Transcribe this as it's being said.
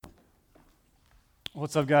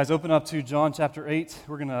What's up, guys? Open up to John chapter 8.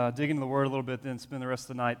 We're going to dig into the Word a little bit, then spend the rest of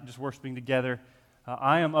the night just worshiping together.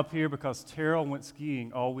 I am up here because Terrell went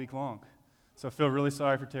skiing all week long. So I feel really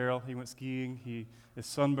sorry for Terrell. He went skiing. He is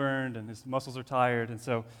sunburned, and his muscles are tired. And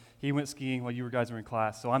so he went skiing while you guys were in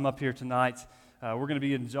class. So I'm up here tonight. We're going to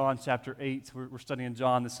be in John chapter 8. We're studying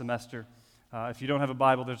John this semester. If you don't have a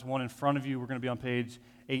Bible, there's one in front of you. We're going to be on page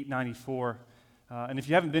 894. And if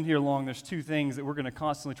you haven't been here long, there's two things that we're going to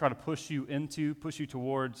constantly try to push you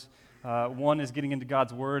towards. One is getting into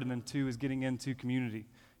God's Word, and then two is getting into community,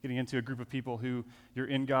 getting into a group of people who you're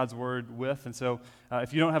in God's Word with. And so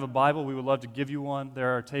if you don't have a Bible, we would love to give you one.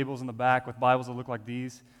 There are tables in the back with Bibles that look like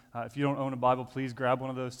these. If you don't own a Bible, please grab one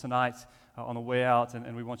of those tonight on the way out,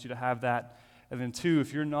 and we want you to have that. And then two,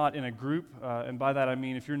 if you're not in a group, and by that I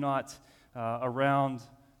mean if you're not around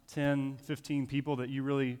 10, 15 people that you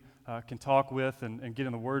really can talk with and get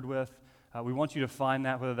in the Word with. We want you to find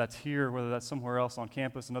that, whether that's here, whether that's somewhere else on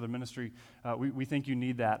campus, another ministry. We think you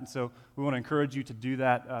need that. And so we want to encourage you to do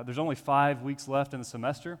that. There's only 5 weeks left in the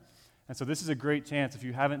semester. And so this is a great chance, if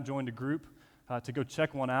you haven't joined a group, to go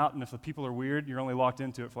check one out. And if the people are weird, you're only locked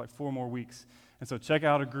into it for like 4 more weeks. And so check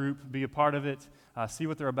out a group, be a part of it, see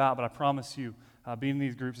what they're about. But I promise you, being in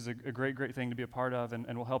these groups is a great, great thing to be a part of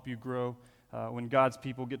and will help you grow. When God's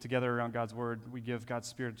people get together around God's Word, we give God's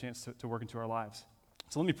Spirit a chance to work into our lives.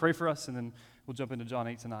 So let me pray for us, and then we'll jump into John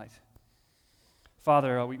 8 tonight.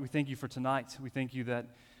 Father, we thank you for tonight. We thank you that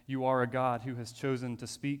you are a God who has chosen to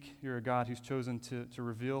speak. You're a God who's chosen to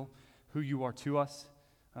reveal who you are to us.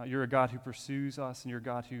 You're a God who pursues us, and you're a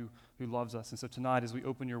God who loves us. And so tonight, as we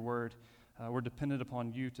open your Word, we're dependent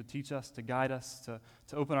upon you to teach us, to guide us, to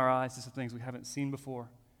open our eyes to some things we haven't seen before.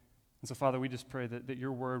 And so, Father, we just pray that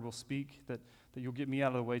your word will speak, that you'll get me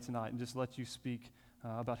out of the way tonight and just let you speak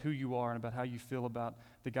about who you are and about how you feel about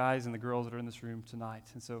the guys and the girls that are in this room tonight.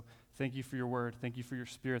 And so thank you for your word. Thank you for your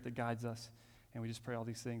Spirit that guides us. And we just pray all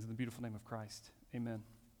these things in the beautiful name of Christ. Amen.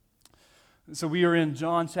 So we are in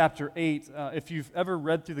John chapter 8. If you've ever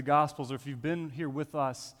read through the Gospels or if you've been here with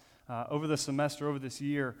us over the semester, over this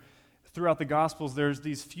year, throughout the Gospels, there's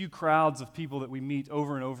these few crowds of people that we meet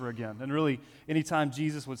over and over again. And really, anytime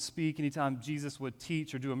Jesus would speak, anytime Jesus would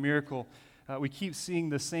teach or do a miracle, we keep seeing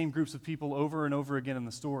the same groups of people over and over again in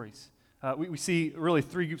the stories. We see really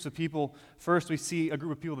 3 groups of people. First, we see a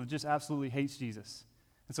group of people that just absolutely hates Jesus.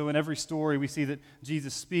 And so in every story, we see that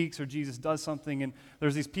Jesus speaks or Jesus does something, and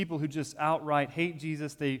there's these people who just outright hate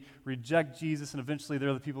Jesus. They reject Jesus, and eventually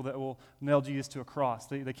they're the people that will nail Jesus to a cross.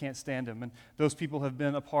 They can't stand him, and those people have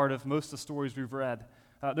been a part of most of the stories we've read.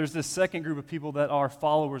 There's this second group of people that are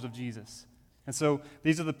followers of Jesus. And so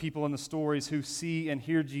these are the people in the stories who see and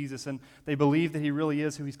hear Jesus, and they believe that he really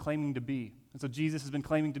is who he's claiming to be. And so Jesus has been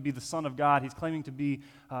claiming to be the Son of God. He's claiming to be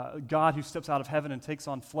God who steps out of heaven and takes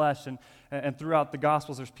on flesh. And throughout the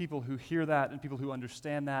Gospels, there's people who hear that and people who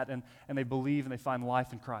understand that, and they believe and they find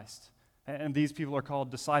life in Christ. And these people are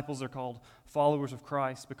called disciples. They're called followers of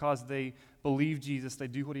Christ because they believe Jesus, they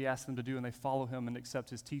do what he asks them to do, and they follow him and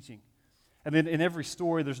accept his teaching. And then in every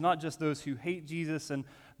story, there's not just those who hate Jesus and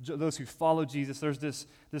those who follow Jesus. There's this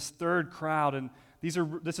third crowd, and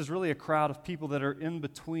this is really a crowd of people that are in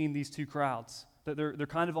between these two crowds. That they're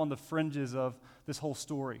kind of on the fringes of this whole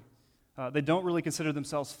story. They don't really consider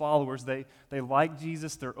themselves followers. They like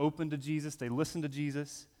Jesus. They're open to Jesus. They listen to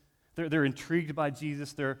Jesus. They're intrigued by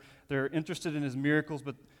Jesus. They're interested in his miracles,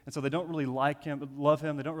 and so they don't really like him, love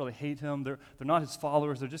him. They don't really hate him. They're not his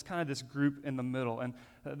followers. They're just kind of this group in the middle, and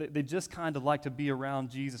they just kind of like to be around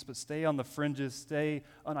Jesus, but stay on the fringes, stay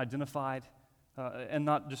unidentified, and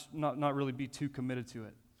not really be too committed to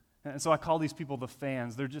it. And so I call these people the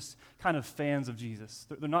fans. They're just kind of fans of Jesus.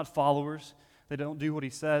 They're not followers. They don't do what he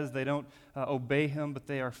says. They don't obey him, but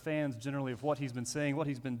they are fans generally of what he's been saying, what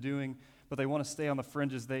he's been doing, but they want to stay on the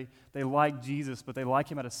fringes. They like Jesus, but they like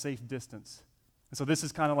him at a safe distance. And so this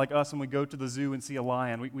is kind of like us when we go to the zoo and see a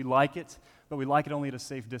lion. We like it, but we like it only at a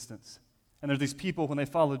safe distance. And there's these people, when they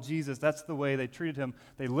followed Jesus, that's the way they treated him.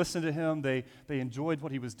 They listened to him. They enjoyed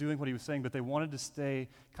what he was doing, what he was saying, but they wanted to stay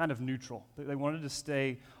kind of neutral. They wanted to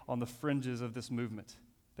stay on the fringes of this movement.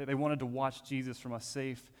 They wanted to watch Jesus from a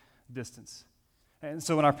safe distance. And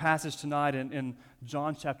so in our passage tonight in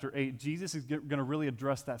John chapter 8, Jesus is going to really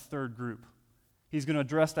address that third group. He's going to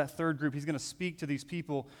address that third group. He's going to speak to these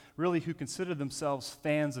people really who consider themselves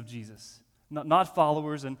fans of Jesus. Not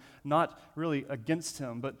followers and not really against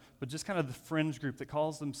him, but just kind of the fringe group that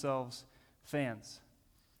calls themselves fans.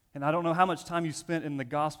 And I don't know how much time you spent in the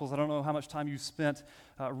Gospels. I don't know how much time you spent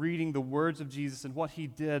reading the words of Jesus and what he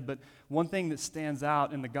did, but one thing that stands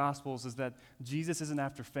out in the Gospels is that Jesus isn't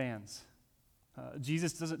after fans.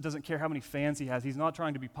 Jesus doesn't care how many fans he has. He's not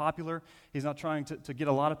trying to be popular. He's not trying to get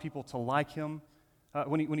a lot of people to like him.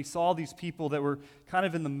 When he saw these people that were kind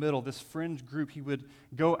of in the middle, this fringe group, he would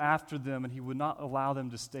go after them and he would not allow them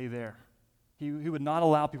to stay there. He would not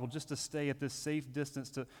allow people just to stay at this safe distance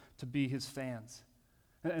to be his fans.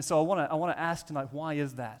 And so I want to ask tonight, why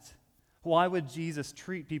is that? Why would Jesus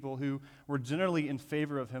treat people who were generally in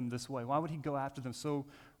favor of him this way? Why would he go after them so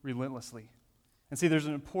relentlessly? And see, there's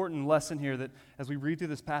an important lesson here that as we read through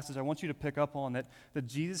this passage, I want you to pick up on that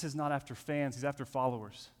Jesus is not after fans, he's after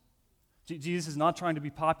followers. Jesus is not trying to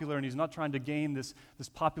be popular, and he's not trying to gain this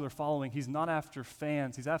popular following. He's not after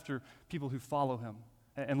fans. He's after people who follow him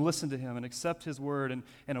and listen to him and accept his word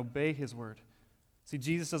and obey his word. See,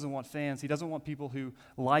 Jesus doesn't want fans. He doesn't want people who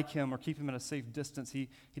like him or keep him at a safe distance. He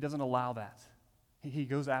doesn't allow that. He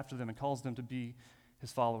goes after them and calls them to be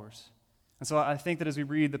his followers. And so I think that as we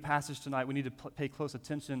read the passage tonight, we need to pay close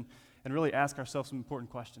attention and really ask ourselves some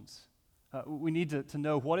important questions. We need to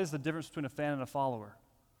know, what is the difference between a fan and a follower?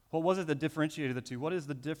 What was it that differentiated the two? What is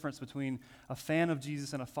the difference between a fan of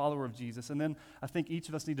Jesus and a follower of Jesus? And then I think each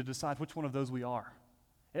of us need to decide which one of those we are.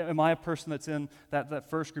 Am I a person that's in that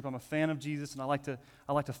first group? I'm a fan of Jesus and I like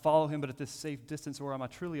to follow him, but at this safe distance, or am I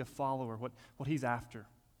truly a follower, what he's after?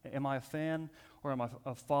 Am I a fan or am I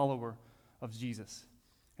a follower of Jesus?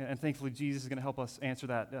 And thankfully, Jesus is going to help us answer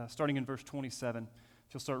that. Starting in verse 27,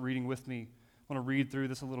 if you'll start reading with me, I want to read through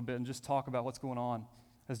this a little bit and just talk about what's going on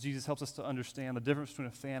as Jesus helps us to understand the difference between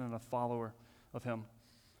a fan and a follower of him.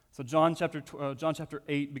 So John chapter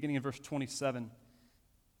 8, beginning in verse 27,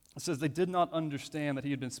 it says, "They did not understand that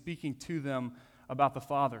he had been speaking to them about the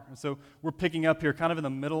Father." And so we're picking up here kind of in the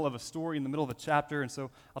middle of a story, in the middle of a chapter, and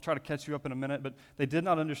so I'll try to catch you up in a minute, but they did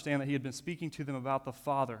not understand that he had been speaking to them about the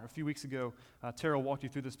Father. A few weeks ago, Terrell walked you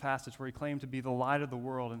through this passage where he claimed to be the light of the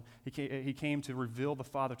world, and he came to reveal the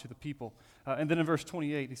Father to the people. And then in verse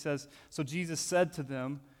 28, he says, "So Jesus said to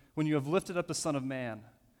them, 'When you have lifted up the Son of Man,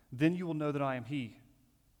 then you will know that I am he,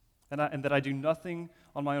 and that I do nothing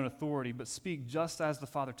on my own authority, but speak just as the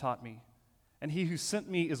Father taught me. And he who sent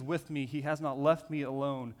me is with me. He has not left me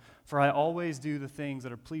alone, for I always do the things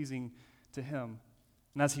that are pleasing to him.'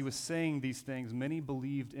 And as he was saying these things, many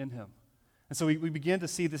believed in him." And so we begin to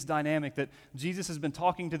see this dynamic that Jesus has been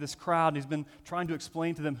talking to this crowd, and he's been trying to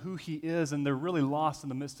explain to them who he is, and they're really lost in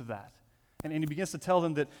the midst of that. And he begins to tell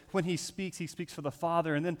them that when he speaks for the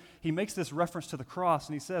Father. And then he makes this reference to the cross,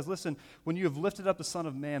 and he says, "Listen, when you have lifted up the Son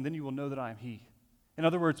of Man, then you will know that I am he." In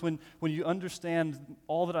other words, when you understand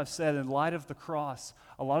all that I've said in light of the cross,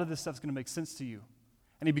 a lot of this stuff is going to make sense to you.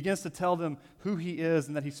 And he begins to tell them who he is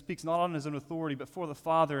and that he speaks not on his own authority, but for the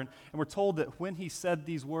Father. And we're told that when he said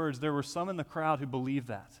these words, there were some in the crowd who believed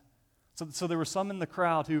that. So there were some in the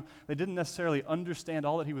crowd who they didn't necessarily understand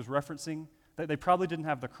all that he was referencing. They probably didn't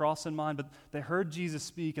have the cross in mind, but they heard Jesus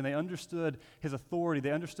speak and they understood his authority.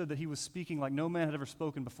 They understood that he was speaking like no man had ever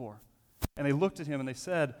spoken before. And they looked at him and they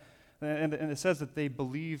said, and it says that they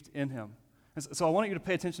believed in him. And so I want you to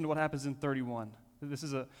pay attention to what happens in 31. This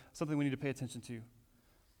is something we need to pay attention to.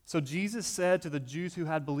 "So Jesus said to the Jews who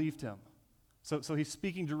had believed him." So he's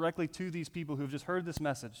speaking directly to these people who have just heard this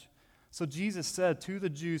message. "So Jesus said to the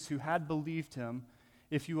Jews who had believed him,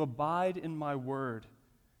 'If you abide in my word,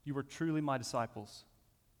 you are truly my disciples,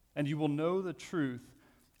 and you will know the truth,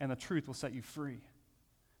 and the truth will set you free.'"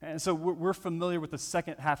 And so we're familiar with the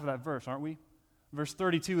second half of that verse, aren't we? Verse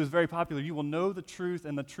 32 is very popular. "You will know the truth,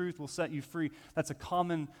 and the truth will set you free." That's a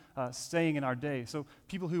common saying in our day. So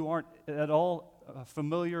people who aren't at all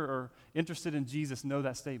familiar or interested in Jesus know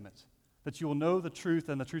that statement, that you will know the truth,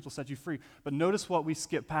 and the truth will set you free. But notice what we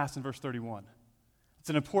skip past in verse 31. It's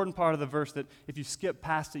an important part of the verse that if you skip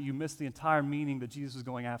past it, you miss the entire meaning that Jesus is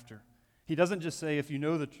going after. He doesn't just say, "If you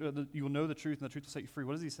know you will know the truth, and the truth will set you free."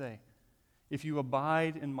 What does he say? "If you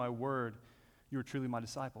abide in my word, you are truly my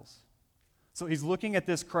disciples." So he's looking at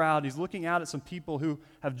this crowd. He's looking out at some people who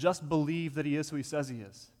have just believed that he is who he says he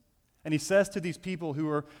is. And he says to these people who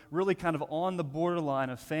are really kind of on the borderline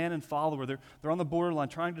of fan and follower, they're on the borderline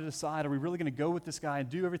trying to decide, are we really going to go with this guy and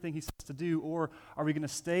do everything he says to do, or are we going to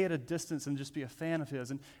stay at a distance and just be a fan of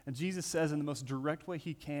his? And Jesus says in the most direct way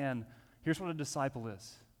he can, here's what a disciple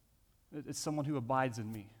is. It's someone who abides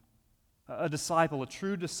in me. A disciple, a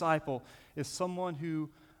true disciple, is someone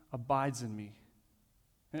who abides in me.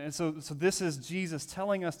 And so this is Jesus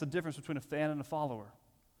telling us the difference between a fan and a follower.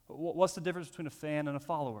 What's the difference between a fan and a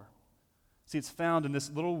follower? See, it's found in this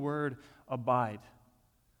little word, abide.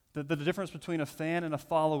 The difference between a fan and a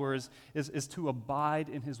follower is to abide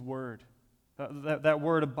in his word. That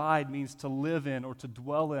word abide means to live in or to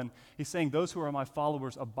dwell in. He's saying those who are my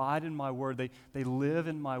followers abide in my word. They live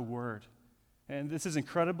in my word. And this is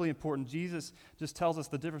incredibly important. Jesus just tells us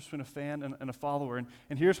the difference between a fan and a follower.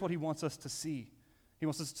 And here's what he wants us to see. He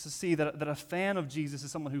wants us to see that a fan of Jesus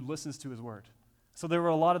is someone who listens to his word. So there were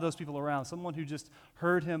a lot of those people around, someone who just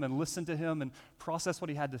heard him and listened to him and processed what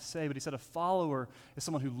he had to say. But he said a follower is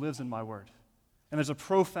someone who lives in my word. And there's a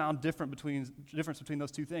profound difference between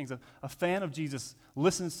those two things. A fan of Jesus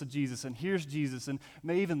listens to Jesus and hears Jesus and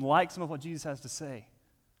may even like some of what Jesus has to say.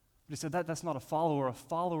 But he said that's not a follower. A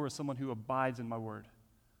follower is someone who abides in my word.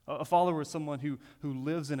 A follower is someone who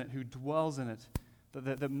lives in it, who dwells in it,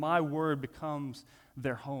 that my word becomes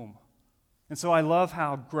their home. And so I love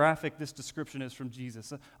how graphic this description is from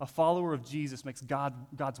Jesus. A follower of Jesus makes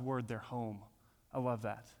God's word their home. I love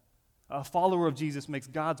that. A follower of Jesus makes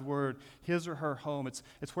God's word his or her home. It's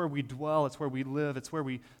where we dwell. It's where we live. It's where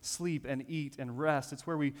we sleep and eat and rest. It's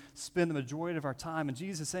where we spend the majority of our time. And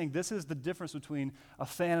Jesus is saying this is the difference between a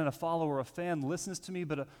fan and a follower. A fan listens to me,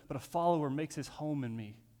 but a follower makes his home in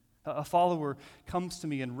me. A follower comes to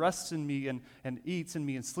me and rests in me and eats in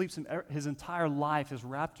me and sleeps in me. His entire life is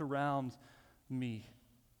wrapped around me.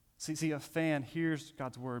 See, a fan hears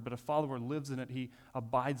God's word, but a follower lives in it. He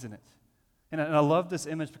abides in it. And I love this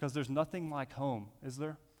image because there's nothing like home, is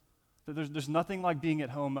there? There's nothing like being at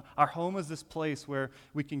home. Our home is this place where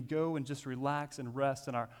we can go and just relax and rest,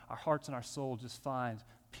 and our hearts and our soul just find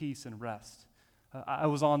peace and rest. I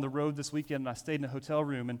was on the road this weekend, and I stayed in a hotel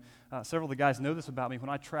room, and several of the guys know this about me. When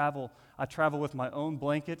I travel with my own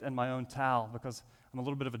blanket and my own towel because I'm a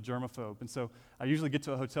little bit of a germaphobe. And so I usually get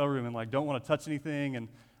to a hotel room and don't want to touch anything. And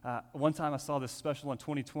one time I saw this special in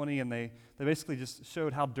 2020, and they basically just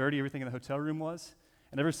showed how dirty everything in the hotel room was.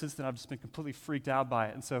 And ever since then, I've just been completely freaked out by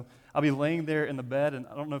it. And so I'll be laying there in the bed, and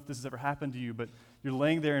I don't know if this has ever happened to you, but you're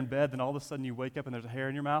laying there in bed, then all of a sudden you wake up and there's a hair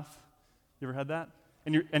in your mouth. You ever had that?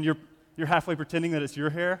 And you're halfway pretending that it's your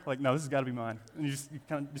hair. Like, no, this has got to be mine. And you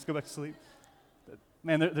kind of just go back to sleep.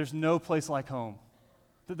 Man, there's no place like home.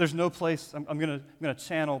 There's no place. I'm gonna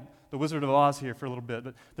channel the Wizard of Oz here for a little bit,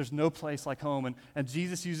 but there's no place like home. And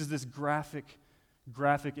Jesus uses this graphic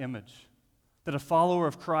image that a follower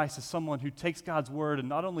of Christ is someone who takes God's word and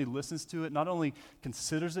not only listens to it, not only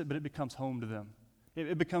considers it, but it becomes home to them.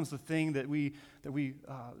 It becomes the thing that we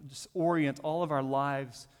just orient all of our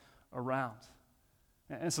lives around.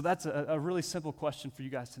 And so that's a really simple question for you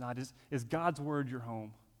guys tonight. Is God's word your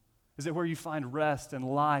home? Is it where you find rest and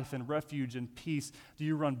life and refuge and peace? Do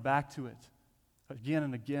you run back to it again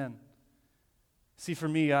and again? See, for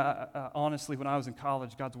me, honestly, when I was in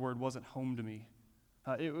college, God's word wasn't home to me.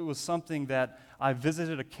 It was something that I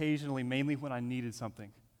visited occasionally, mainly when I needed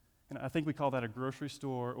something. And I think we call that a grocery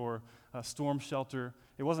store or a storm shelter.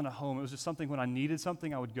 It wasn't a home. It was just something when I needed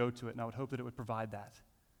something, I would go to it, and I would hope that it would provide that.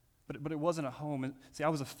 But it wasn't a home. And see, I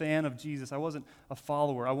was a fan of Jesus. I wasn't a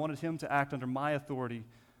follower. I wanted him to act under my authority,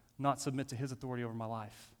 not submit to his authority over my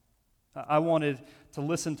life. I wanted to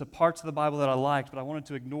listen to parts of the Bible that I liked, but I wanted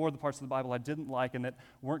to ignore the parts of the Bible I didn't like and that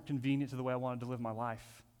weren't convenient to the way I wanted to live my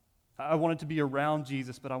life. I wanted to be around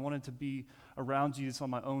Jesus, but I wanted to be around Jesus on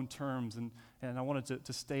my own terms, and I wanted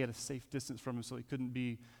to stay at a safe distance from him so he couldn't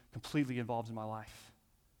be completely involved in my life.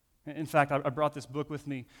 In fact, I brought this book with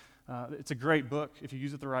me. It's a great book if you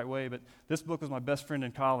use it the right way, but this book was my best friend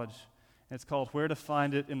in college. It's called Where to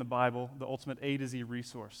Find It in the Bible, the Ultimate A to Z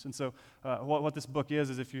Resource. And so what this book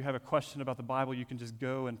is if you have a question about the Bible, you can just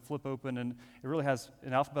go and flip open, and it really has,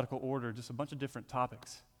 in alphabetical order, just a bunch of different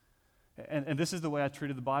topics. And this is the way I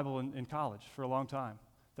treated the Bible in college for a long time,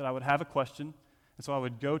 that I would have a question, and so I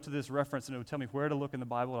would go to this reference, and it would tell me where to look in the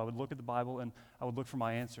Bible. I would look at the Bible, and I would look for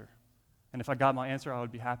my answer. And if I got my answer, I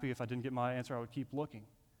would be happy. If I didn't get my answer, I would keep looking.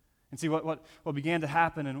 And see, what began to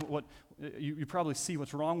happen, and what you probably see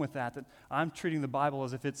what's wrong with that I'm treating the Bible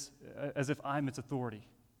as if I'm its authority.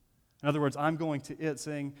 In other words, I'm going to it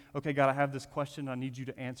saying, okay, God, I have this question, I need you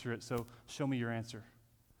to answer it, so show me your answer.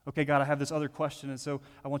 Okay, God, I have this other question, and so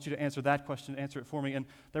I want you to answer that question, answer it for me. And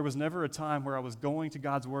there was never a time where I was going to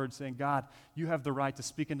God's word saying, God, you have the right to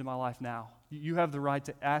speak into my life now. You have the right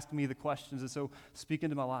to ask me the questions, and so speak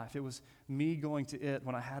into my life. It was me going to it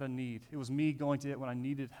when I had a need. It was me going to it when I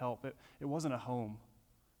needed help. It wasn't a home.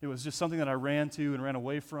 It was just something that I ran to and ran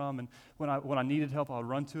away from, and when I needed help, I would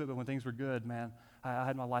run to it, but when things were good, man, I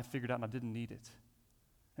had my life figured out and I didn't need it.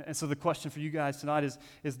 And so the question for you guys tonight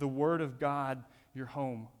is the Word of God your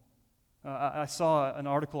home? I saw an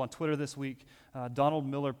article on Twitter this week. Donald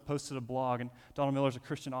Miller posted a blog, and Donald Miller's a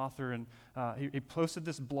Christian author, and he posted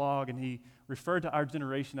this blog, and he referred to our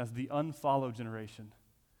generation as the unfollowed generation.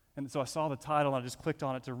 And so I saw the title, and I just clicked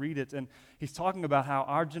on it to read it, and he's talking about how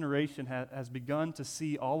our generation has begun to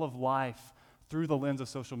see all of life through the lens of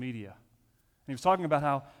social media. And he was talking about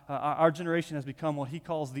how our generation has become what he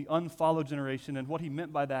calls the unfollowed generation, and what he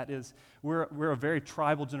meant by that is we're a very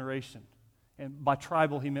tribal generation. And by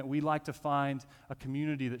tribal, he meant we like to find a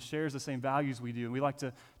community that shares the same values we do, and we like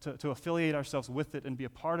to affiliate ourselves with it and be a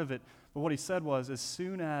part of it. But what he said was, as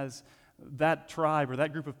soon as that tribe or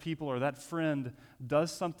that group of people or that friend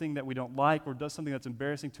does something that we don't like or does something that's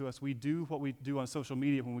embarrassing to us, we do what we do on social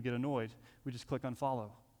media when we get annoyed. We just click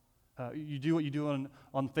unfollow. You do what you do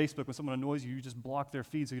on Facebook when someone annoys you. You just block their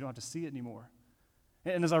feed so you don't have to see it anymore.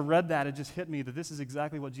 And as I read that, it just hit me that this is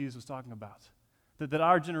exactly what Jesus was talking about. That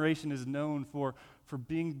our generation is known for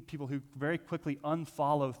being people who very quickly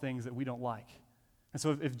unfollow things that we don't like. And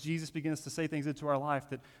so if Jesus begins to say things into our life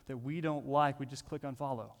that we don't like, we just click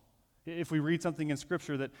unfollow. If we read something in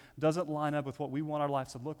Scripture that doesn't line up with what we want our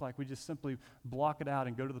lives to look like, we just simply block it out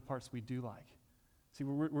and go to the parts we do like. See,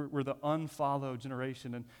 we're the unfollowed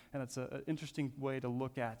generation, and it's an interesting way to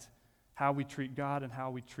look at how we treat God and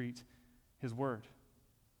how we treat His Word.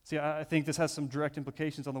 See, I think this has some direct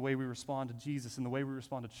implications on the way we respond to Jesus and the way we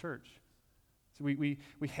respond to church. So we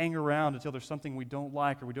hang around until there's something we don't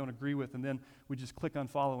like or we don't agree with, and then we just click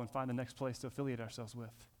unfollow and find the next place to affiliate ourselves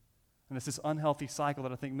with. And it's this unhealthy cycle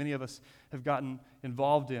that I think many of us have gotten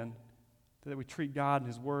involved in, that we treat God and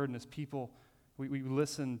His Word and His people. We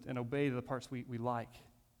listen and obey to the parts we like.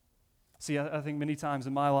 See, I think many times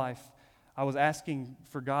in my life, I was asking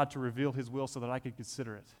for God to reveal His will so that I could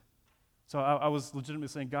consider it. So I was legitimately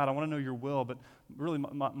saying, God, I want to know your will, but really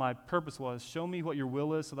my purpose was, show me what your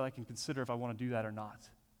will is so that I can consider if I want to do that or not.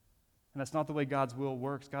 And that's not the way God's will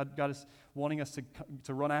works. God is wanting us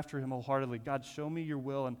to run after Him wholeheartedly. God, show me your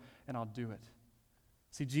will, and I'll do it.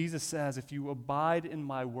 See, Jesus says, if you abide in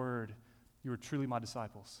my word, you are truly my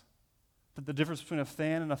disciples. That the difference between a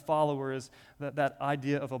fan and a follower is that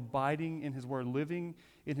idea of abiding in His word, living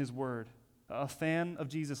in His word. A fan of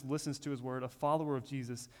Jesus listens to His word. A follower of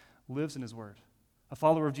Jesus lives in His word. A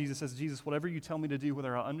follower of Jesus says, Jesus, whatever you tell me to do,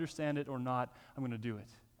 whether I understand it or not, I'm going to do it.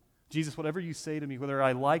 Jesus, whatever you say to me, whether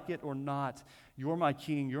I like it or not, you're my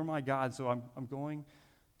king, you're my God, so I'm going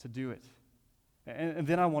to do it. And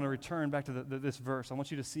then I want to return back to this verse. I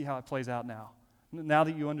want you to see how it plays out now. Now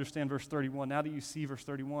that you understand verse 31, now that you see verse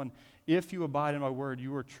 31, if you abide in my word,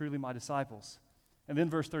 you are truly my disciples. And then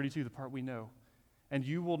verse 32, the part we know. And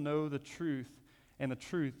you will know the truth, and the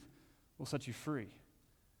truth will set you free.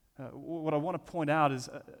 What I want to point out is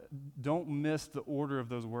don't miss the order of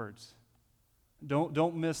those words.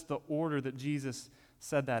 Don't miss the order that Jesus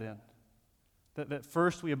said that in. That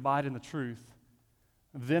first we abide in the truth,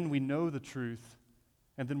 then we know the truth,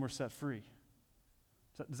 and then we're set free.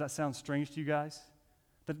 Does that sound strange to you guys?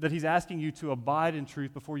 That He's asking you to abide in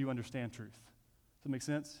truth before you understand truth. Does that make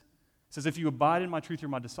sense? It says, if you abide in my truth, you're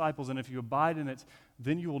my disciples, and if you abide in it,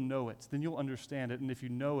 then you will know it, then you'll understand it, and if you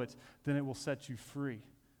know it, then it will set you free.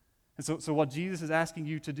 And so what Jesus is asking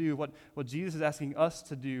you to do, what Jesus is asking us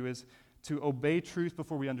to do is to obey truth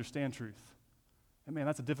before we understand truth. And man,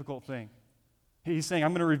 that's a difficult thing. He's saying,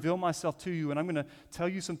 I'm going to reveal myself to you, and I'm going to tell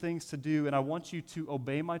you some things to do, and I want you to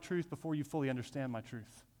obey my truth before you fully understand my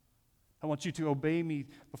truth. I want you to obey me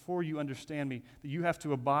before you understand me, that you have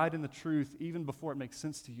to abide in the truth even before it makes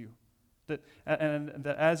sense to you. And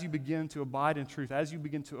that as you begin to abide in truth, as you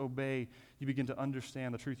begin to obey, you begin to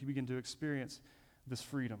understand the truth. You begin to experience this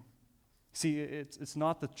freedom. See, it's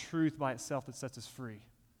not the truth by itself that sets us free.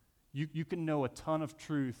 You can know a ton of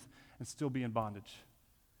truth and still be in bondage.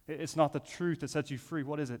 It's not the truth that sets you free.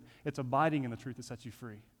 What is it? It's abiding in the truth that sets you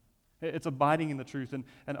free. It's abiding in the truth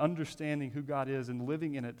and understanding who God is and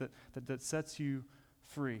living in it that sets you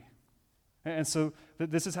free. And so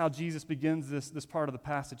this is how Jesus begins this part of the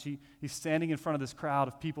passage. He's standing in front of this crowd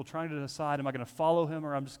of people trying to decide, am I going to follow him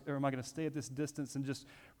or am I going to stay at this distance and just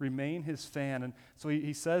remain his fan? And so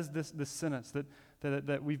he says this sentence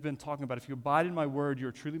that we've been talking about. If you abide in my word, you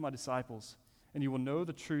are truly my disciples, and you will know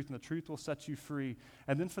the truth, and the truth will set you free.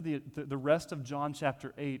 And then for the rest of John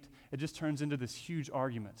chapter 8, it just turns into this huge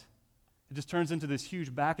argument. It just turns into this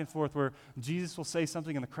huge back and forth where Jesus will say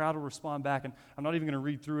something and the crowd will respond back. And I'm not even going to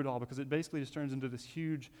read through it all because it basically just turns into this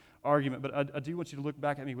huge argument. But I do want you to look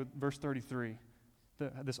back at me with verse 33.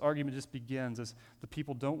 This argument just begins as the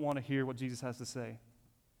people don't want to hear what Jesus has to say.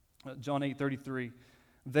 John 8:33.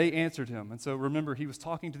 They answered him. And so remember, he was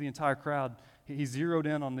talking to the entire crowd. He zeroed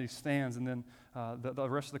in on these fans, and then the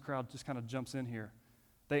rest of the crowd just kind of jumps in here.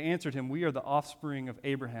 They answered him, we are the offspring of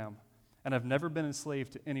Abraham and have never been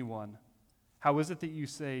enslaved to anyone. How is it that you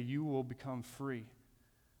say you will become free?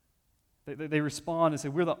 They respond and say,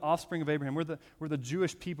 we're the offspring of Abraham. We're the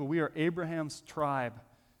Jewish people. We are Abraham's tribe,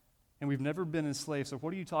 and we've never been enslaved. So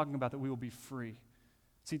what are you talking about that we will be free?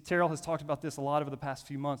 See, Terrell has talked about this a lot over the past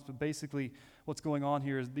few months, but basically what's going on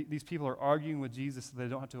here is these people are arguing with Jesus so they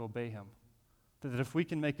don't have to obey him. That if we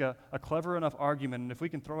can make a clever enough argument, and if we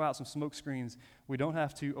can throw out some smoke screens, we don't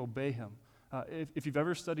have to obey him. If you've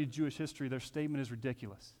ever studied Jewish history, their statement is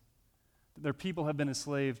ridiculous. Their people have been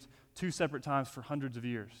enslaved 2 separate times for hundreds of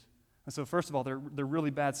years. And so first of all, they're really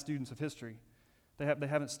bad students of history. They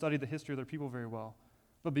haven't studied the history of their people very well.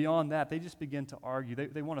 But beyond that, they just begin to argue.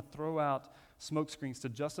 They want to throw out smoke screens to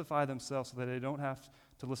justify themselves so that they don't have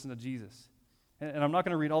to listen to Jesus. And I'm not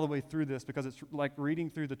going to read all the way through this because it's like reading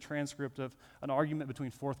through the transcript of an argument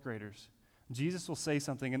between 4th graders. Jesus will say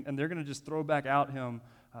something, and they're going to just throw back out him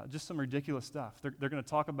just some ridiculous stuff. They're going to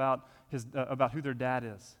talk about about who their dad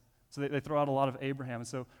is. So they throw out a lot of Abraham. And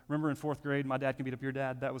so remember in 4th grade, my dad can beat up your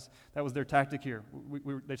dad. That was their tactic here.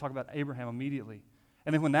 They talk about Abraham immediately.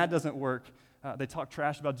 And then when that doesn't work, they talk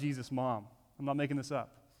trash about Jesus' mom. I'm not making this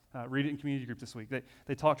up. Read it in community group this week.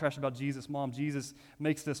 They talk trash about Jesus' mom. Jesus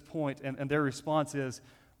makes this point, and their response is,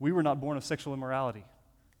 we were not born of sexual immorality.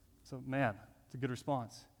 So man, it's a good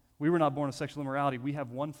response. We were not born of sexual immorality. We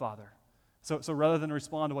have one Father. So rather than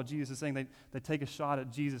respond to what Jesus is saying, they take a shot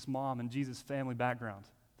at Jesus' mom and Jesus' family background,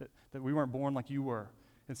 that we weren't born like you were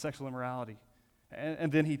in sexual immorality.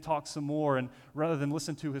 And then he talks some more, and rather than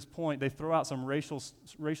listen to his point, they throw out some racial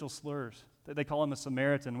slurs. They call him a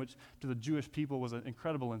Samaritan, which to the Jewish people was an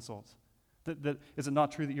incredible insult. That is it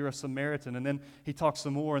not true that you're a Samaritan? And then he talks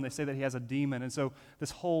some more, and they say that he has a demon. And so this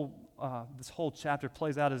whole chapter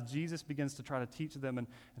plays out as Jesus begins to try to teach them and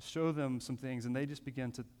show them some things, and they just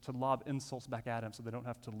begin to lob insults back at him so they don't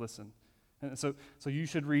have to listen. And so you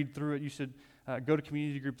should read through it. You should go to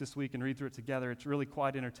community group this week and read through it together. It's really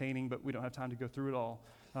quite entertaining, but we don't have time to go through it all.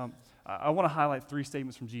 I want to highlight 3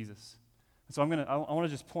 statements from Jesus. And so I want to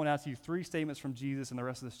just point out to you 3 statements from Jesus in the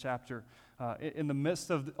rest of this chapter. In the midst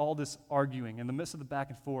of all this arguing, in the midst of the back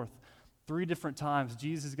and forth, 3 different times,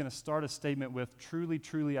 Jesus is going to start a statement with, truly,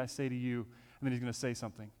 truly, I say to you, and then he's going to say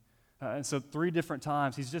something. And so 3 different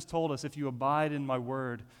times, he's just told us, if you abide in my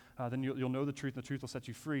word, then you'll know the truth, and the truth will set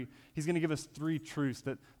you free. He's going to give us 3 truths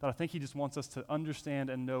that I think he just wants us to understand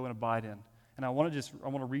and know and abide in. And I want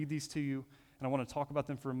to read these to you, and I want to talk about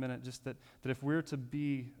them for a minute, just that if we're to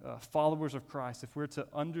be followers of Christ, if we're to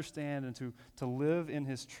understand and to live in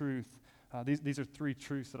his truth, these are 3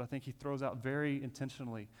 truths that I think he throws out very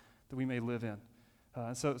intentionally that we may live in.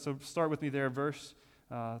 So start with me there, verse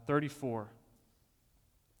 34.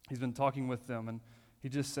 He's been talking with them, and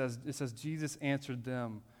it says, Jesus answered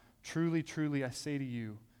them, truly, truly, I say to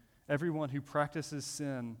you, everyone who practices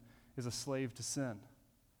sin is a slave to sin.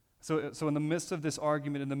 So in the midst of this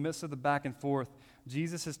argument, in the midst of the back and forth,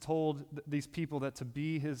 Jesus has told these people that to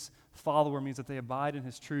be his follower means that they abide in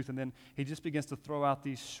his truth, and then he just begins to throw out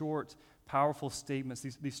these short, powerful statements,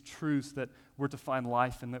 these truths that we're to find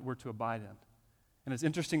life and that we're to abide in. And it's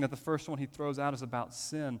interesting that the first one he throws out is about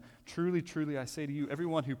sin. Truly, truly, I say to you,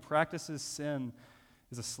 everyone who practices sin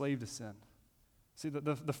is a slave to sin. See,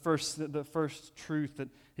 the first truth that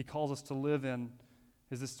he calls us to live in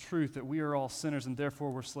is this truth that we are all sinners and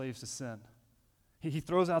therefore we're slaves to sin. He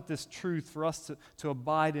throws out this truth for us to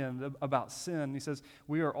abide in about sin. He says,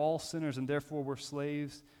 we are all sinners and therefore we're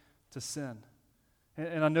slaves to sin.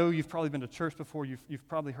 And I know you've probably been to church before. You've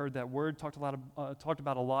probably heard that word talked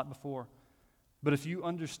about a lot before. But if you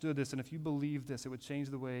understood this and if you believed this, it would change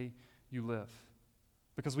the way you live.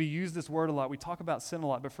 Because we use this word a lot. We talk about sin a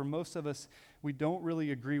lot, but for most of us, we don't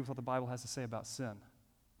really agree with what the Bible has to say about sin.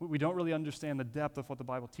 We don't really understand the depth of what the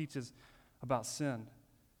Bible teaches about sin.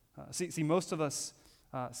 See, most of us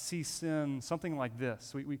see sin something like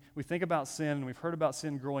this. We think about sin, and we've heard about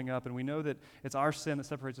sin growing up, and we know that it's our sin that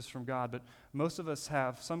separates us from God, but most of us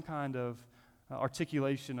have some kind of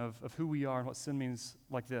articulation of who we are and what sin means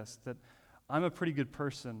like this, that I'm a pretty good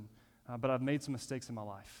person, but I've made some mistakes in my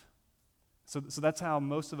life. So that's how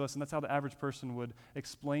most of us, and that's how the average person would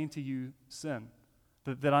explain to you sin.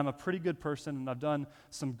 That I'm a pretty good person, and I've done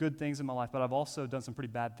some good things in my life, but I've also done some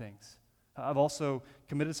pretty bad things. I've also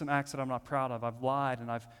committed some acts that I'm not proud of. I've lied,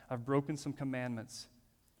 and I've broken some commandments.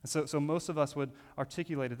 And so most of us would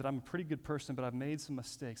articulate it that I'm a pretty good person, but I've made some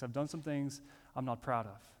mistakes. I've done some things I'm not proud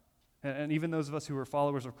of. And even those of us who are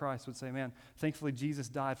followers of Christ would say, man, thankfully Jesus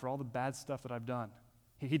died for all the bad stuff that I've done.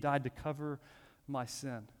 He died to cover my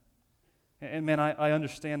sin. And man, I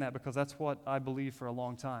understand that because that's what I believed for a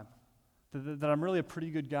long time. That I'm really a pretty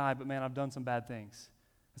good guy, but man, I've done some bad things.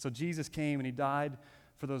 And so Jesus came and he died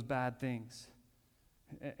for those bad things.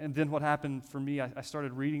 And then what happened for me, I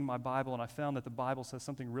started reading my Bible, and I found that the Bible says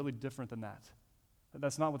something really different than that.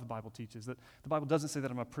 That's not what the Bible teaches. That the Bible doesn't say that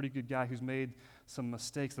I'm a pretty good guy who's made some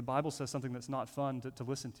mistakes. The Bible says something that's not fun to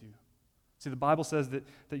listen to. See, the Bible says that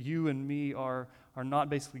you and me are not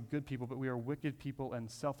basically good people, but we are wicked people and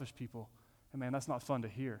selfish people. And man, that's not fun to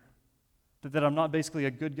hear. That I'm not basically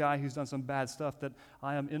a good guy who's done some bad stuff, that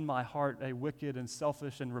I am in my heart a wicked and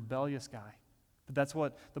selfish and rebellious guy. That's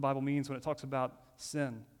what the Bible means when it talks about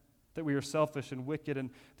sin, that we are selfish and wicked, and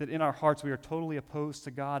that in our hearts we are totally opposed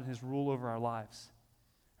to God and His rule over our lives.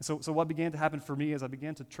 And so what began to happen for me as I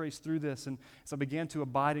began to trace through this and as I began to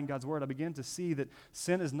abide in God's Word, I began to see that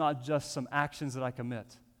sin is not just some actions that I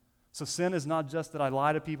commit. So sin is not just that I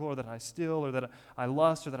lie to people or that I steal or that I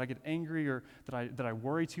lust or that I get angry or that I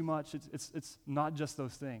worry too much. It's not just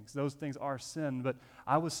those things. Those things are sin, but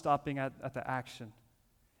I was stopping at the action.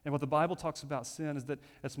 And what the Bible talks about sin is that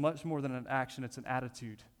it's much more than an action, it's an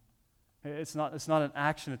attitude. It's not an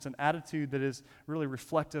action, it's an attitude that is really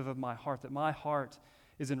reflective of my heart, that my heart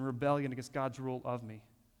is in rebellion against God's rule of me.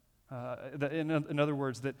 In other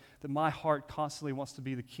words, that my heart constantly wants to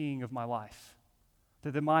be the king of my life.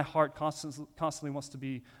 That my heart constantly wants to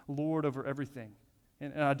be Lord over everything.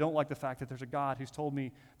 And I don't like the fact that there's a God who's told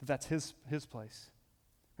me that that's his place.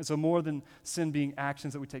 And so more than sin being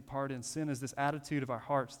actions that we take part in, sin is this attitude of our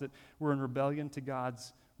hearts that we're in rebellion to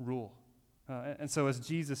God's rule. And so as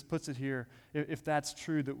Jesus puts it here, if that's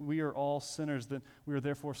true, that we are all sinners, then we are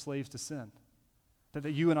therefore slaves to sin.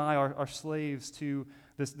 That you and I are slaves to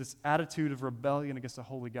this attitude of rebellion against a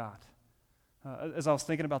holy God. As I was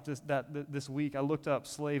thinking about this week, I looked up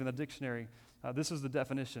slave in the dictionary. This is the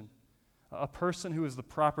definition. A person who is the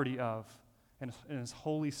property of and is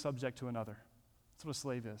wholly subject to another. That's what a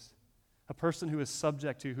slave is. A person who is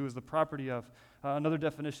subject to, who is the property of. Another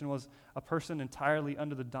definition was a person entirely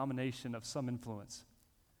under the domination of some influence.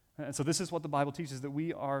 And so this is what the Bible teaches, that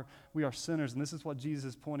we are sinners, and this is what Jesus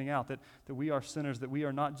is pointing out, that we are sinners, that we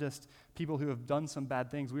are not just people who have done some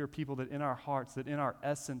bad things. We are people that in our hearts, that in our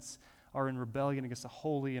essence, are in rebellion against a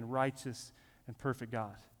holy and righteous and perfect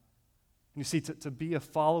God. And you see, to be a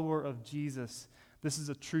follower of Jesus, this is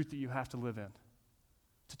a truth that you have to live in.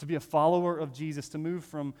 To be a follower of Jesus, to move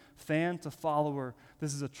from fan to follower,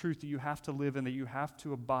 this is a truth that you have to live in, that you have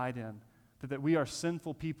to abide in. That we are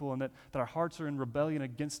sinful people and that our hearts are in rebellion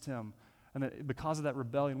against Him. And that because of that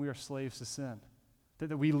rebellion, we are slaves to sin.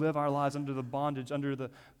 That we live our lives under the bondage, under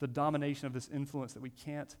the domination of this influence that we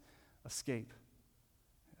can't escape.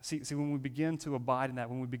 See, when we begin to abide in that,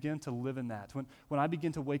 when we begin to live in that, when I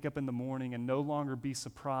begin to wake up in the morning and no longer be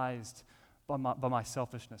surprised by my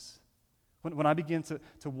selfishness, when I begin to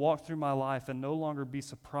walk through my life and no longer be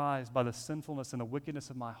surprised by the sinfulness and the wickedness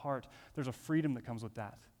of my heart, there's a freedom that comes with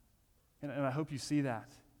that. And I hope you see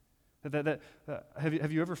that.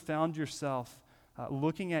 Have you ever found yourself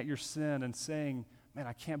looking at your sin and saying, man,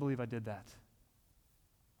 I can't believe I did that?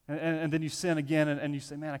 And then you sin again, and you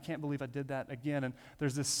say, man, I can't believe I did that again. And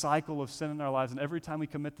there's this cycle of sin in our lives, and every time we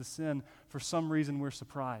commit the sin, for some reason we're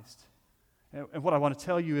surprised. And what I want to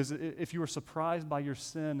tell you is if you are surprised by your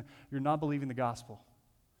sin, you're not believing the gospel.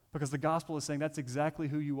 Because the gospel is saying that's exactly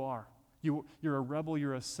who you are. You're a rebel,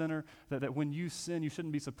 you're a sinner, that when you sin, you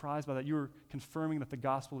shouldn't be surprised by that. You're confirming that the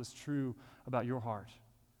gospel is true about your heart.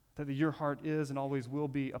 That your heart is and always will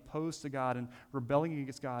be opposed to God and rebelling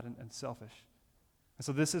against God and selfish. And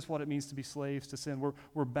so this is what it means to be slaves to sin.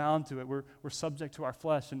 We're bound to it. We're subject to our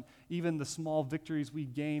flesh. And even the small victories we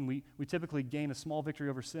gain, we typically gain a small victory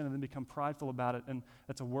over sin and then become prideful about it, and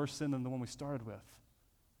that's a worse sin than the one we started with.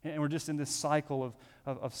 And we're just in this cycle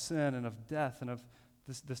of sin and of death and of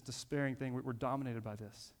this despairing thing. We're dominated by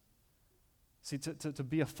this. See, to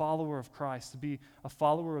be a follower of Christ, to be a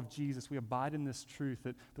follower of Jesus, we abide in this truth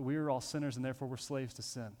that we are all sinners and therefore we're slaves to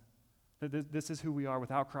sin. That this is who we are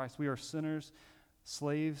without Christ. We are sinners,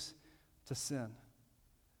 slaves to sin.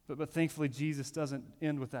 But thankfully, Jesus doesn't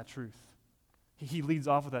end with that truth. He leads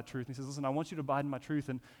off with that truth. He says, listen, I want you to abide in my truth,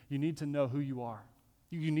 and you need to know who you are.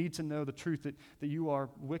 You need to know the truth that you are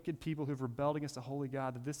wicked people who have rebelled against a holy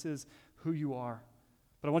God, that this is who you are.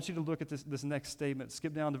 But I want you to look at this next statement.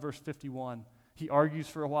 Skip down to verse 51. He argues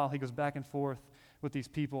for a while. He goes back and forth with these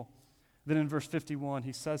people. Then in verse 51,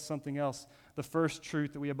 he says something else. The first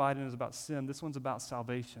truth that we abide in is about sin. This one's about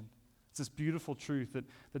salvation. It's this beautiful truth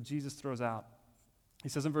that Jesus throws out. He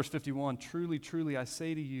says in verse 51, truly, truly, I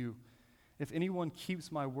say to you, if anyone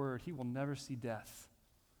keeps my word, he will never see death.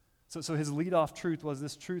 So his lead-off truth was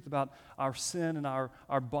this truth about our sin and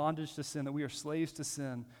our bondage to sin, that we are slaves to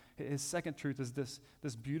sin. His second truth is this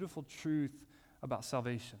beautiful truth about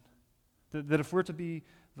salvation. That if we're to be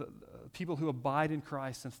the people who abide in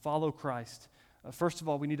Christ and follow Christ, first of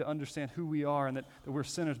all, we need to understand who we are and that we're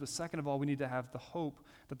sinners. But second of all, we need to have the hope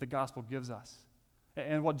that the gospel gives us.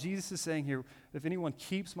 And what Jesus is saying here, if anyone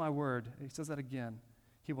keeps my word, he says that again,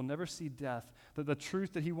 He will never see death. The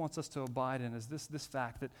truth that he wants us to abide in is this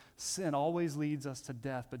fact that sin always leads us to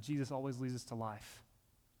death, but Jesus always leads us to life.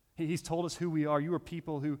 He's told us who we are. You are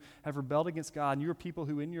people who have rebelled against God, and you are people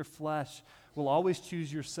who in your flesh will always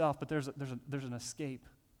choose yourself, but there's an escape,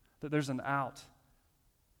 that there's an out.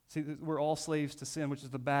 See, we're all slaves to sin, which is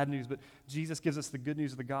the bad news, but Jesus gives us the good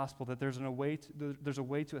news of the gospel, that there's a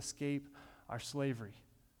way to escape our slavery.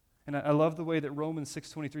 And I love the way that Romans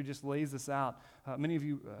 6:23 just lays this out. Many of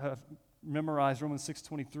you have memorized Romans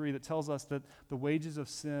 6:23 that tells us that the wages of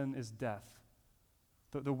sin is death.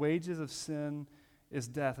 The wages of sin is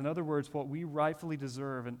death. In other words, what we rightfully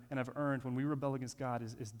deserve and have earned when we rebel against God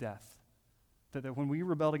is death. That when we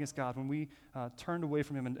rebelled against God, when we turned away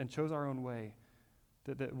from him and chose our own way,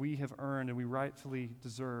 that we have earned and we rightfully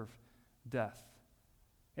deserve death.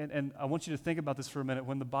 And I want you to think about this for a minute.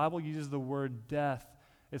 When the Bible uses the word death,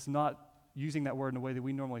 it's not using that word in a way that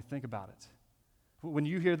we normally think about it. When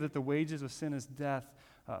you hear that the wages of sin is death,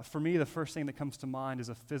 for me, the first thing that comes to mind is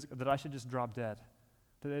that I should just drop dead.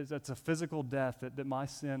 That's a physical death that my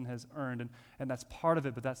sin has earned, and that's part of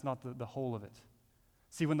it, but that's not the whole of it.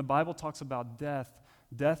 See, when the Bible talks about death,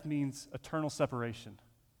 death means eternal separation.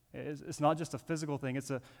 It's not just a physical thing, it's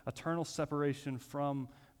an eternal separation from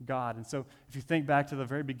God. And so if you think back to the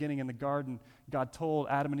very beginning in the garden, God told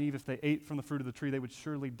Adam and Eve if they ate from the fruit of the tree, they would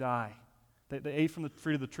surely die. They ate from the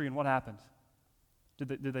fruit of the tree, and what happened?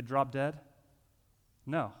 Did they drop dead?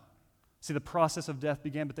 No. See, the process of death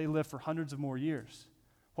began, but they lived for hundreds of more years.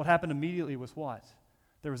 What happened immediately was what?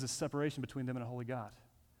 There was this separation between them and a holy God.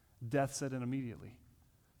 Death set in immediately.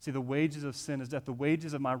 See, the wages of sin is death. The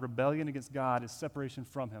wages of my rebellion against God is separation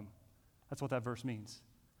from him. That's what that verse means.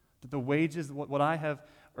 That the wages, what I have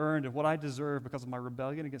earned and what I deserve because of my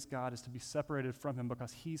rebellion against God is to be separated from him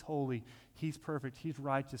because he's holy, he's perfect, he's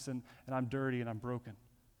righteous, and I'm dirty and I'm broken.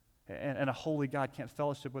 And a holy God can't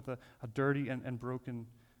fellowship with a dirty and broken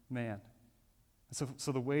man.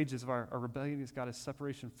 So the wages of our rebellion against God is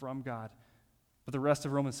separation from God. But the rest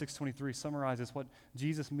of Romans 6:23 summarizes what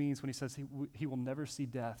Jesus means when he says he will never see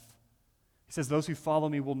death. He says, those who follow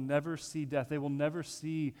me will never see death. They will never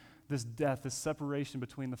see this death, this separation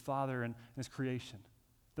between the Father and his creation.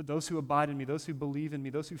 That those who abide in me, those who believe in me,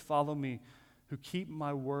 those who follow me, who keep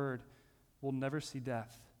my word, will never see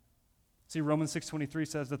death. See, Romans 6:23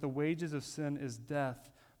 says that the wages of sin is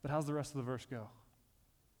death, but how's the rest of the verse go?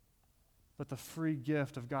 But the free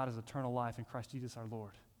gift of God is eternal life in Christ Jesus our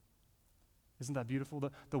Lord. Isn't that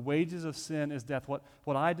beautiful? The wages of sin is death.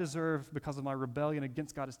 What I deserve because of my rebellion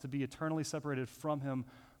against God is to be eternally separated from him,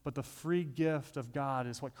 but the free gift of God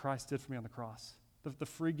is what Christ did for me on the cross. The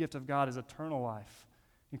free gift of God is eternal life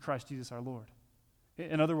in Christ Jesus our Lord.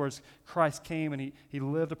 In other words, Christ came and he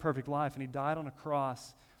lived a perfect life and he died on a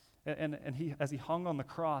cross, and he, as he hung on the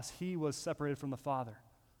cross, he was separated from the Father.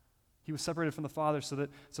 He was separated from the Father so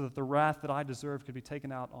that the wrath that I deserved could be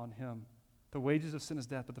taken out on him. The wages of sin is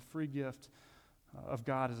death, but the free gift of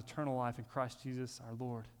God is eternal life in Christ Jesus our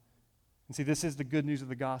Lord. And see, this is the good news of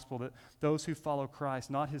the gospel, that those who follow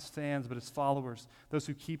Christ, not his fans, but his followers, those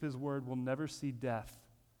who keep his word will never see death.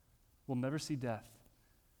 Will never see death.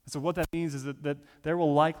 And so what that means is that there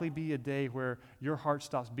will likely be a day where your heart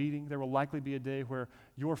stops beating. There will likely be a day where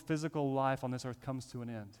your physical life on this earth comes to an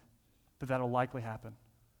end. That'll likely happen.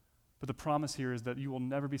 But the promise here is that you will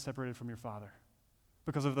never be separated from your Father.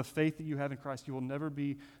 Because of the faith that you have in Christ, you will never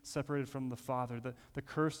be separated from the Father. The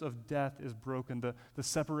curse of death is broken. The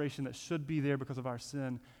separation that should be there because of our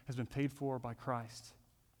sin has been paid for by Christ.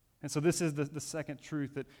 And so this is the second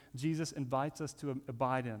truth that Jesus invites us to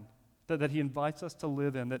abide in, that he invites us to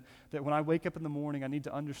live in, that when I wake up in the morning, I need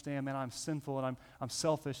to understand, man, I'm sinful and I'm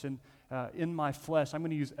selfish, and in my flesh, I'm going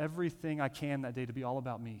to use everything I can that day to be all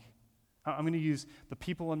about me. I'm going to use the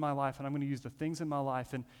people in my life, and I'm going to use the things in my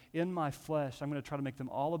life, and in my flesh, I'm going to try to make them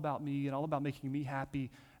all about me and all about making me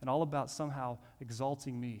happy and all about somehow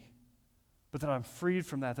exalting me. But that I'm freed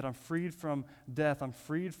from that I'm freed from death, I'm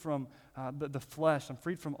freed from the flesh, I'm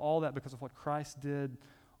freed from all that because of what Christ did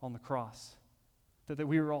on the cross. That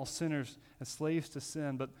we are all sinners and slaves to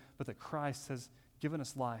sin, but that Christ has given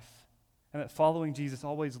us life, and that following Jesus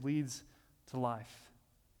always leads to life.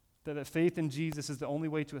 That faith in Jesus is the only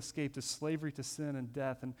way to escape this slavery to sin and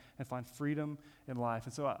death and find freedom in life.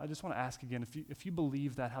 And so I just want to ask again, if you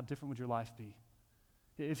believe that, how different would your life be?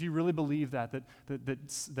 If you really believe that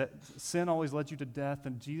sin always led you to death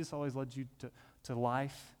and Jesus always led you to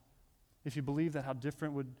life, if you believe that, how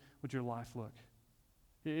different would your life look?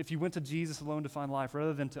 If you went to Jesus alone to find life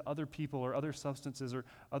rather than to other people or other substances or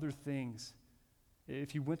other things,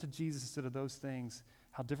 if you went to Jesus instead of those things,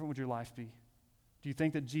 how different would your life be? Do you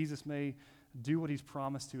think that Jesus may do what he's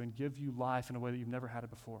promised to and give you life in a way that you've never had it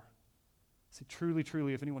before. See, truly,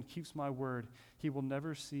 truly, if anyone keeps my word, he will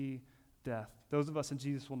never see death. Those of us in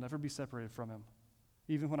Jesus will never be separated from him.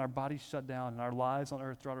 Even when our bodies shut down and our lives on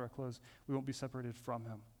earth draw to our close, we won't be separated from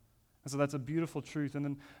him. And so that's a beautiful truth. And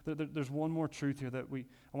then there's one more truth here that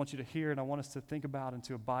I want you to hear and I want us to think about and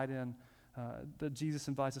to abide in, that Jesus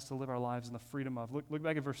invites us to live our lives in the freedom of. Look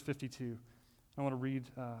back at verse 52. I want to read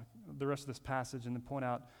the rest of this passage and then point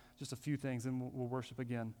out just a few things, and we'll worship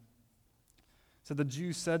again. So the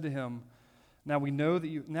Jews said to him, Now we know that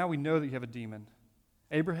you have a demon.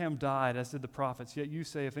 Abraham died, as did the prophets, yet you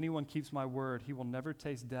say, if anyone keeps my word, he will never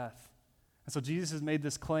taste death. And so Jesus has made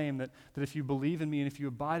this claim that if you believe in me and if you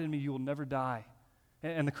abide in me, you will never die.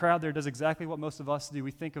 And the crowd there does exactly what most of us do.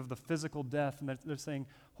 We think of the physical death, and they're saying,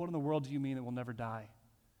 what in the world do you mean that will never die?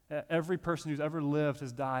 Every person who's ever lived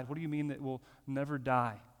has died. What do you mean that will never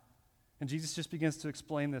die? And Jesus just begins to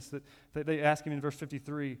explain this, that they ask him in verse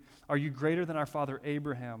 53, are you greater than our father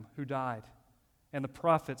Abraham, who died, and the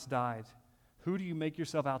prophets died? Who do you make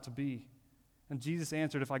yourself out to be? And Jesus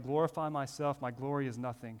answered, if I glorify myself, my glory is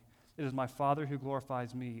nothing. It is my Father who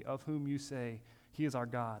glorifies me, of whom you say, he is our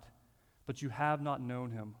God. But you have not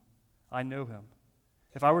known him. I know him.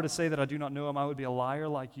 If I were to say that I do not know him, I would be a liar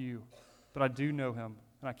like you. But I do know him,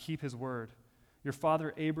 and I keep his word. Your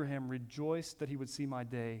father Abraham rejoiced that he would see my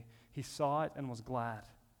day. He saw it and was glad.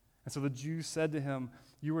 And so the Jews said to him,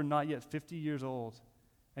 you are not yet 50 years old,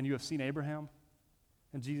 and you have seen Abraham?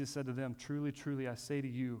 And Jesus said to them, truly, truly, I say to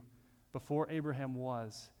you, before Abraham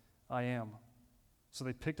was, I am. So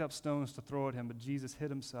they picked up stones to throw at him, but Jesus hid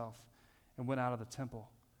himself and went out of the temple.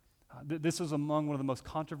 This was among one of the most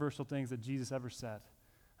controversial things that Jesus ever said.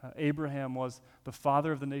 Abraham was the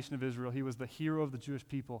father of the nation of Israel. He was the hero of the Jewish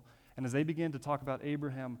people. And as they began to talk about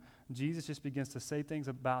Abraham, Jesus just begins to say things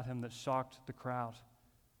about him that shocked the crowd.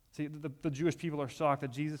 See, the Jewish people are shocked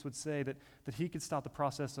that Jesus would say that he could stop the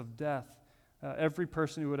process of death. Every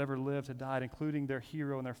person who had ever lived had died, including their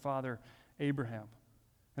hero and their father, Abraham.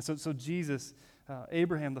 And so Jesus,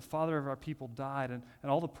 Abraham, the father of our people, died, and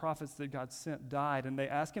all the prophets that God sent died. And they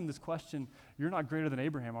ask him this question, you're not greater than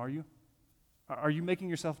Abraham, are you? Are you making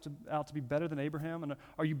yourself out to be better than Abraham? And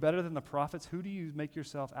are you better than the prophets? Who do you make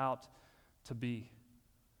yourself out to be?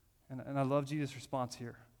 And I love Jesus' response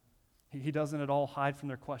here. He doesn't at all hide from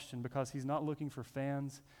their question because he's not looking for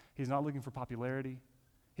fans. He's not looking for popularity.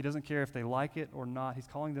 He doesn't care if they like it or not. He's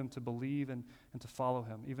calling them to believe and to follow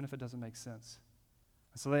him, even if it doesn't make sense.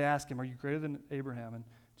 And so they ask him, are you greater than Abraham? And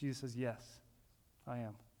Jesus says, yes, I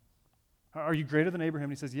am. Are you greater than Abraham?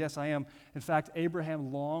 And he says, yes, I am. In fact,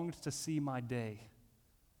 Abraham longed to see my day.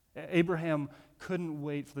 Abraham couldn't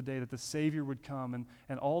wait for the day that the Savior would come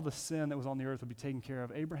and all the sin that was on the earth would be taken care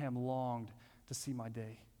of. Abraham longed to see my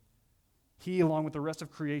day. He, along with the rest of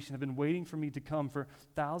creation, had been waiting for me to come for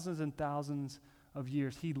thousands and thousands of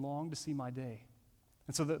years. He longed to see my day.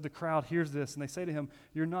 And so the crowd hears this, and they say to him,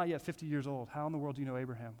 you're not yet 50 years old. How in the world do you know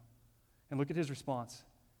Abraham? And look at his response.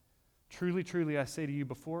 Truly, truly, I say to you,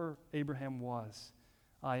 before Abraham was,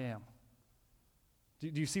 I am. Do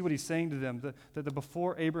you see what he's saying to them? That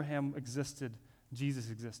before Abraham existed, Jesus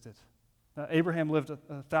existed. Abraham lived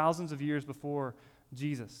thousands of years before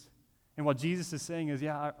Jesus. And what Jesus is saying is,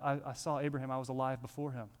 yeah, I saw Abraham. I was alive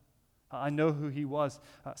before him. I know who he was.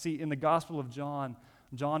 See, in the Gospel of John,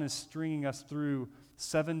 John is stringing us through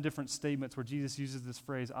 7 different statements where Jesus uses this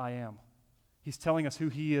phrase, I am. He's telling us who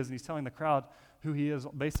he is, and he's telling the crowd who he is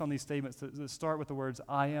based on these statements that start with the words,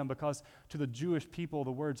 I am, because to the Jewish people,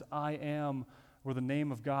 the words I am were the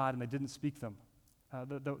name of God, and they didn't speak them.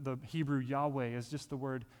 The Hebrew Yahweh is just the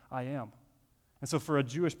word I am. And so for a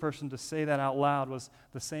Jewish person to say that out loud was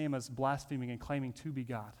the same as blaspheming and claiming to be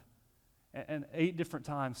God. And 8 different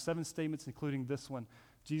times, 7 statements, including this one,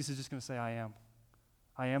 Jesus is just going to say, I am.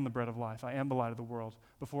 I am the bread of life. I am the light of the world.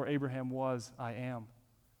 Before Abraham was, I am.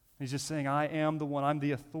 He's just saying, I am the one. I'm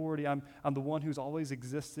the authority. I'm the one who's always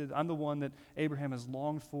existed. I'm the one that Abraham has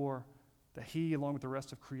longed for, that he, along with the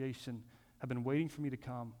rest of creation, have been waiting for me to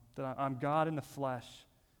come, that I'm God in the flesh.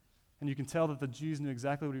 And you can tell that the Jews knew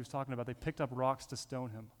exactly what he was talking about. They picked up rocks to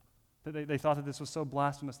stone him. They thought that this was so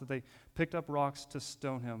blasphemous that they picked up rocks to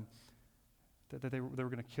stone him, that they were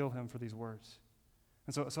going to kill him for these words.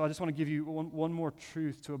 And so I just want to give you one more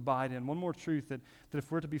truth to abide in, one more truth that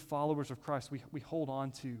if we're to be followers of Christ, we hold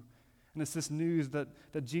on to. And it's this news that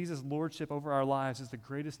Jesus' lordship over our lives is the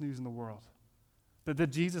greatest news in the world. That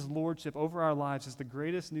Jesus' lordship over our lives is the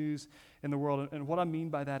greatest news in the world. And what I mean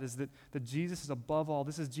by that is that Jesus is above all.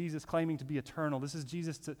 This is Jesus claiming to be eternal. This is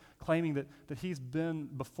Jesus claiming that he's been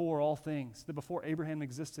before all things, that before Abraham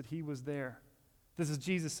existed, he was there. This is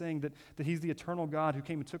Jesus saying that he's the eternal God who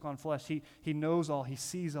came and took on flesh. He knows all, he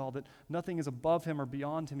sees all, that nothing is above him or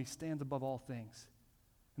beyond him. He stands above all things.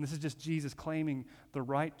 And this is just Jesus claiming the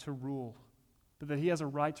right to rule, that he has a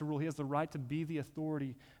right to rule. He has the right to be the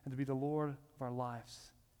authority and to be the Lord of our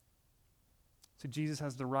lives. So Jesus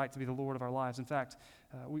has the right to be the Lord of our lives. In fact,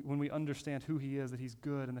 when we understand who he is, that he's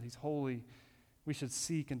good and that he's holy, we should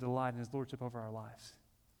seek and delight in his lordship over our lives.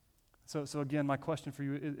 So again, my question for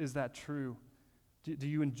you, is that true? Do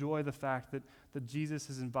you enjoy the fact that Jesus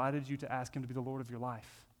has invited you to ask him to be the Lord of your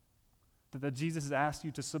life? That Jesus has asked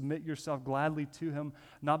you to submit yourself gladly to him,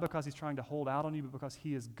 not because he's trying to hold out on you, but because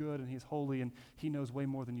he is good and he is holy and he knows way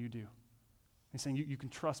more than you do. He's saying, you can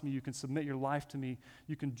trust me, you can submit your life to me,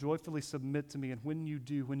 you can joyfully submit to me, and when you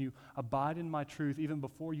do, when you abide in my truth, even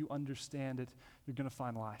before you understand it, you're going to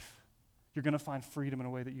find life. You're going to find freedom in a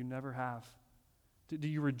way that you never have. Do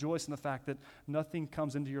you rejoice in the fact that nothing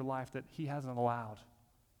comes into your life that he hasn't allowed,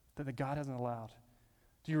 that God hasn't allowed?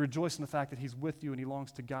 Do you rejoice in the fact that he's with you and he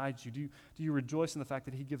longs to guide you? Do you rejoice in the fact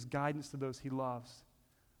that he gives guidance to those he loves?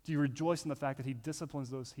 Do you rejoice in the fact that he disciplines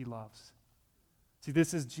those he loves? See,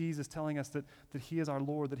 this is Jesus telling us that he is our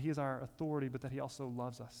Lord, that he is our authority, but that he also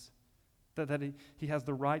loves us. That he has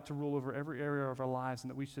the right to rule over every area of our lives,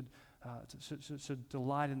 and that we should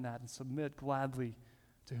delight in that and submit gladly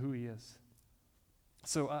to who he is.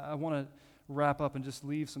 So I want to wrap up and just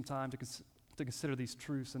leave some time to consider these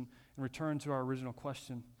truths and return to our original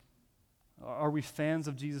question. Are we fans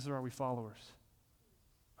of Jesus or are we followers?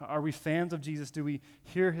 Are we fans of Jesus? Do we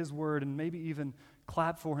hear his word and maybe even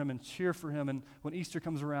clap for him and cheer for him, and when Easter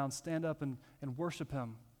comes around, stand up and worship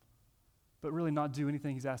him, but really not do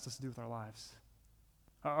anything he's asked us to do with our lives?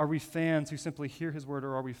 Are we fans who simply hear his word,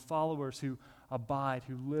 or are we followers who abide,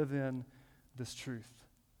 who live in this truth?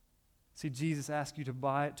 See, Jesus asks you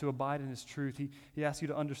to abide in his truth. He asks you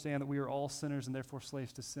to understand that we are all sinners and therefore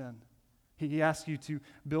slaves to sin. He asks you to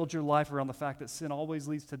build your life around the fact that sin always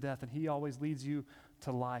leads to death and he always leads you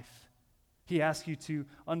to life. He asks you to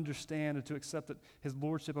understand and to accept that his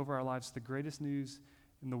lordship over our lives is the greatest news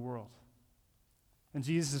in the world. And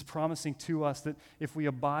Jesus is promising to us that if we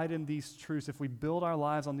abide in these truths, if we build our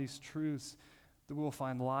lives on these truths, that we will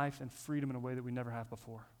find life and freedom in a way that we never have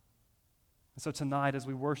before. And so tonight, as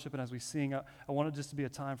we worship and as we sing, I want it just to be a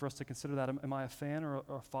time for us to consider that. Am I a fan or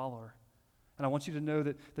a follower? And I want you to know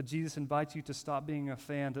that Jesus invites you to stop being a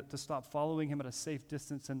fan, to stop following him at a safe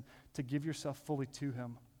distance, and to give yourself fully to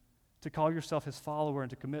him, to call yourself his follower and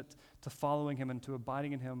to commit to following him and to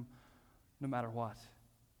abiding in him no matter what.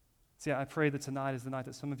 See, I pray that tonight is the night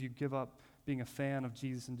that some of you give up being a fan of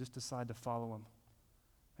Jesus and just decide to follow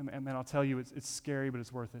him. And I'll tell you, it's scary, but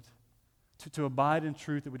it's worth it. To abide in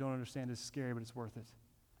truth that we don't understand is scary, but it's worth it,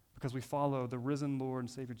 because we follow the risen Lord and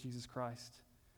Savior Jesus Christ.